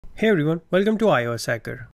Hey everyone, welcome to iOS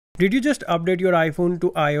Hacker. Did you just update your iPhone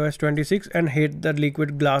to iOS 26 and hate the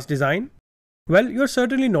liquid glass design? Well, you're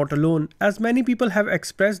certainly not alone, as many people have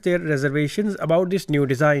expressed their reservations about this new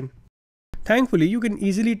design. Thankfully, you can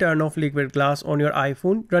easily turn off liquid glass on your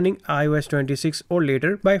iPhone running iOS 26 or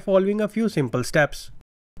later by following a few simple steps.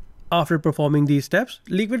 After performing these steps,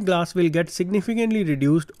 liquid glass will get significantly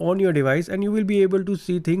reduced on your device and you will be able to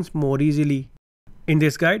see things more easily. In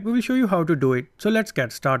this guide, we will show you how to do it, so let's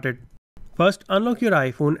get started. First, unlock your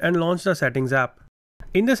iPhone and launch the Settings app.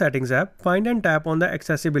 In the Settings app, find and tap on the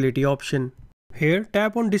Accessibility option. Here,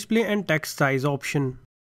 tap on Display and Text Size option.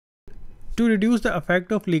 To reduce the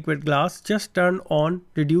effect of liquid glass, just turn on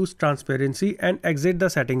Reduce Transparency and exit the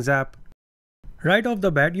Settings app. Right off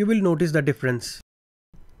the bat, you will notice the difference.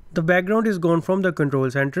 The background is gone from the control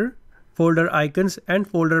center, folder icons and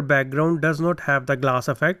folder background does not have the glass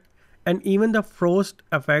effect, and even the frost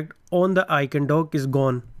effect on the icon dock is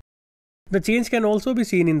gone. The change can also be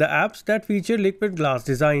seen in the apps that feature liquid glass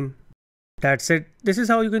design. That's it. This is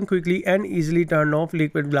how you can quickly and easily turn off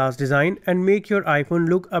liquid glass design and make your iPhone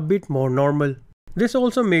look a bit more normal. This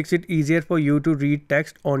also makes it easier for you to read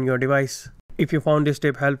text on your device. If you found this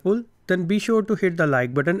tip helpful, then be sure to hit the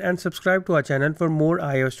like button and subscribe to our channel for more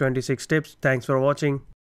iOS 26 tips. Thanks for watching.